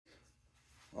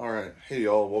All right, hey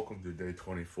y'all, welcome to day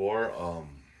 24.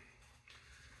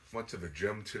 Went to the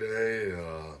gym today.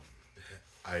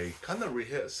 I kind of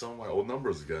re-hit some of my old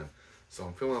numbers again, so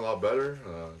I'm feeling a lot better.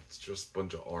 It's just a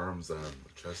bunch of arms and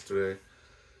chest today.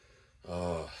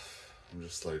 Uh, I'm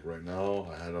just like right now.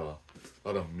 I had a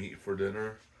lot of meat for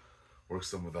dinner. Work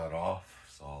some of that off.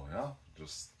 So yeah,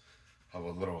 just have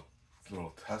a little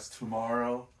test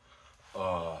tomorrow.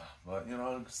 But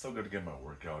I'm still gonna get my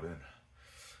workout in.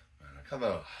 Man,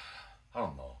 I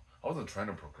don't know. I wasn't trying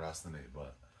to procrastinate,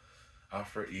 but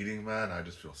after eating, man, I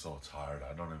just feel so tired.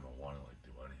 I don't even want to like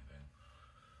do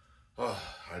anything.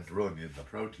 I really need the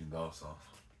protein though, so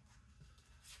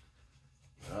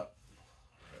yeah. All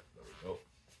right, there we go.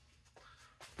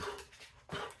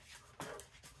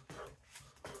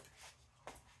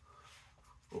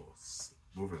 Oh, it's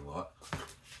moving a lot.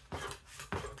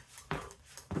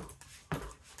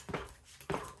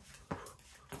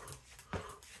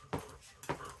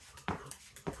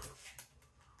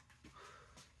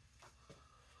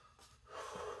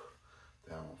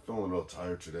 Damn, I'm feeling a little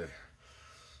tired today.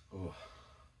 Oh.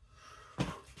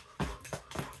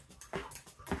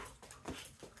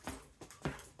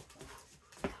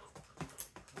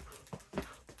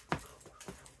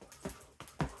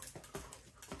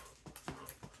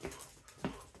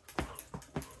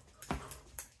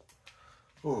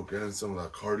 Oh, getting some of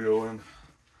that cardio in.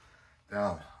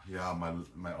 Damn, yeah,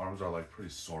 my arms are like pretty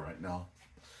sore right now.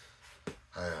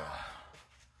 I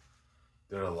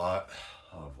did a lot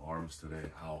of arms today.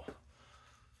 Ow.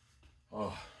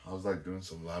 Oh, I was like doing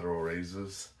some lateral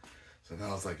raises. So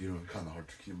now it's like even kind of hard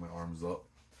to keep my arms up.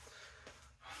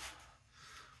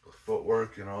 But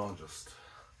footwork, just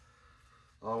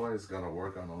always gotta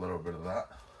work on a little bit of that.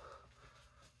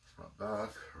 My back,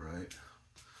 right?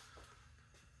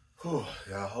 Whew,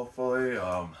 yeah, hopefully,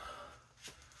 I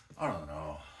don't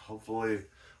know. Hopefully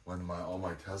when all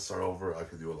my tests are over, I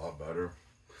can do a lot better.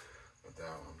 But damn,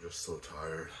 I'm just so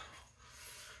tired.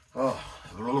 Oh,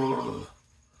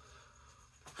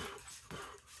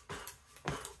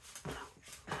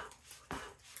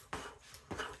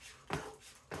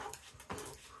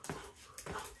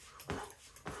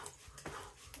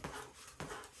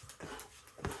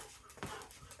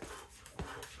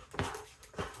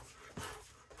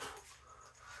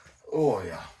 oh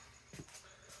yeah.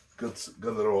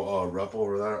 Good little rep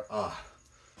over there.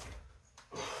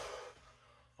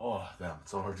 Oh damn,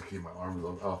 it's so hard to keep my arms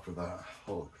up after that.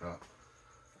 Holy crap.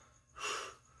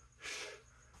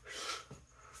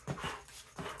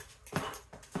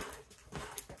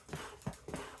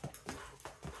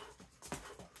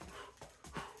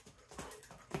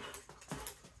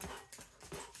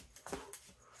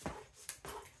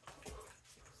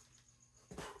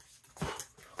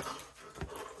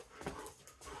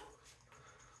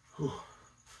 Whew.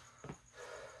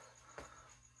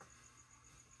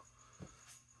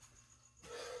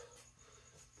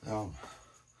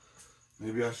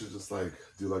 Maybe I should just like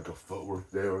do like a footwork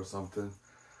day or something.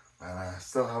 And I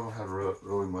still haven't had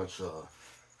really much.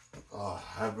 I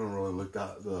haven't really looked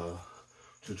at the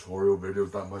tutorial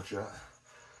videos that much yet.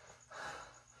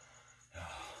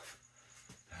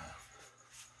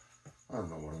 I don't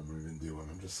know what I'm even doing.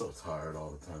 I'm just so tired all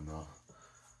the time now.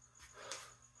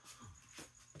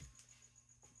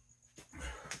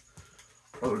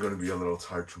 Probably gonna be a little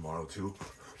tired tomorrow too.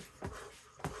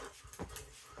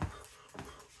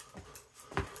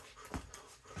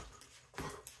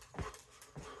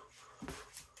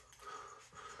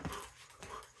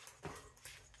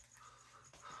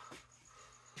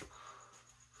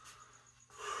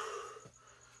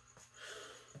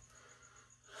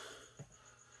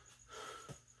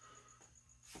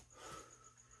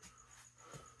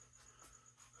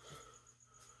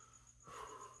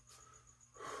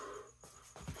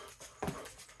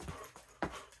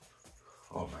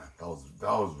 Oh man, that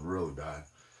was really bad.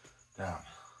 Damn.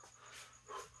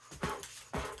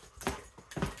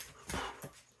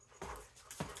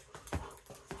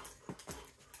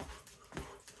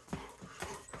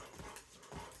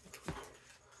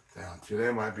 Damn,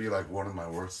 today might be like one of my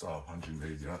worst punching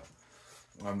days yet.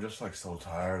 I'm just like so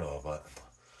tired of it.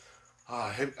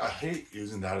 I hate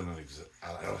using that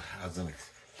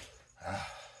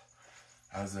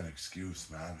as an excuse,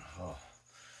 man. Oh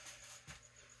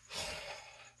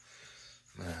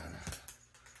man,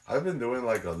 I've been doing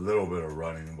like a little bit of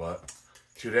running, but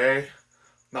today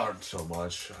not so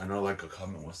much. I know like a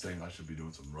comment was saying I should be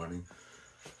doing some running.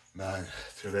 Man,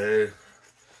 today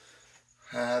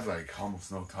I had like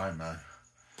almost no time, man.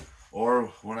 Or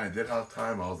when I did have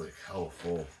time, I was like hella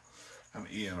full. I'm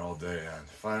eating all day, and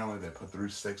finally they put 3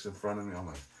 steaks in front of me. I'm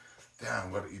like, damn,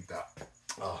 I'm gonna eat that.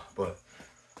 But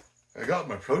I got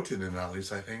my protein in at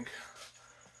least, I think.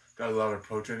 Got a lot of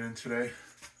protein in today.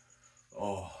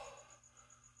 Oh.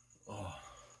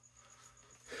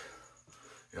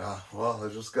 Yeah, well, I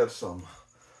just got some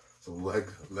leg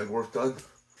work done.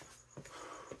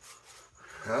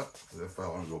 Yeah, if I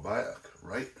want to go back,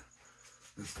 right?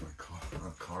 This is my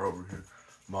car over here.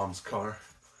 Mom's car.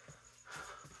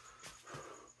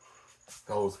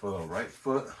 That was for the right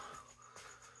foot.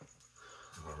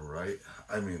 Right.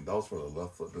 I mean, that was for the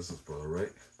left foot. This is for the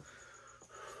right.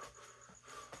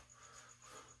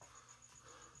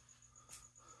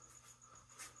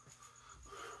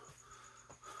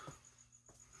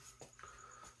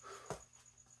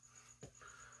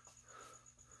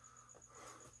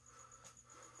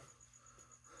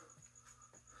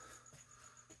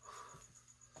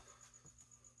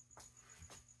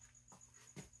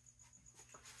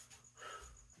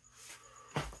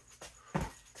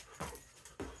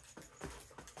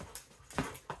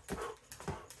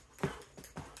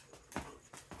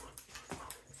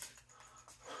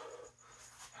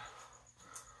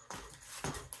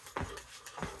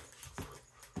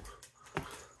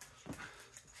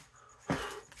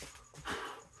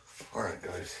 Alright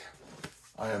guys,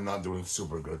 I am not doing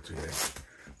super good today.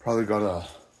 Probably gotta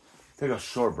take a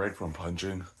short break from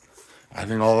punching. I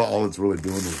think all it's really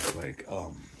doing is like,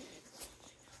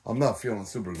 I'm not feeling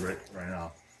super great right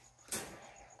now.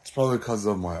 It's probably because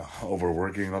of my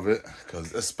overworking of it.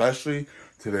 Because especially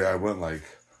today, I went like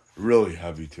really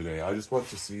heavy today. I just want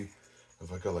to see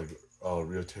if I could like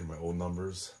reattain my old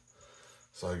numbers.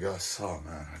 So I guess, oh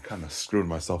man, I kind of screwed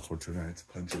myself for tonight's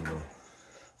punching though.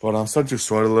 But I'm starting to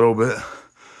sweat a little bit.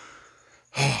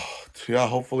 Yeah,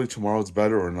 hopefully tomorrow's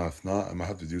better, or not. If not, I might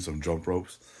have to do some jump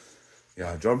ropes.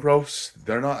 Yeah, jump ropes,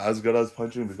 they're not as good as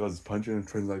punching because punching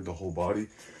trains like the whole body.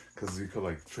 Because you could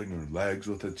like train your legs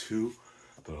with it too.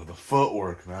 The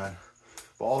footwork, man.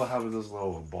 But all I have is this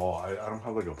little ball. I don't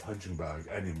have like a punching bag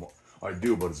anymore. I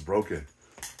do, but it's broken.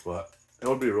 But it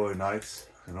would be really nice,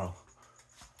 you know.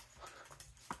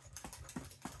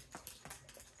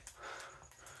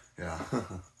 Yeah.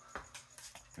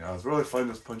 Yeah, it's really fun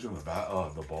just punching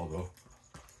the ball though.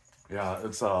 Yeah,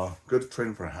 it's good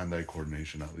training for hand-eye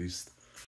coordination at least.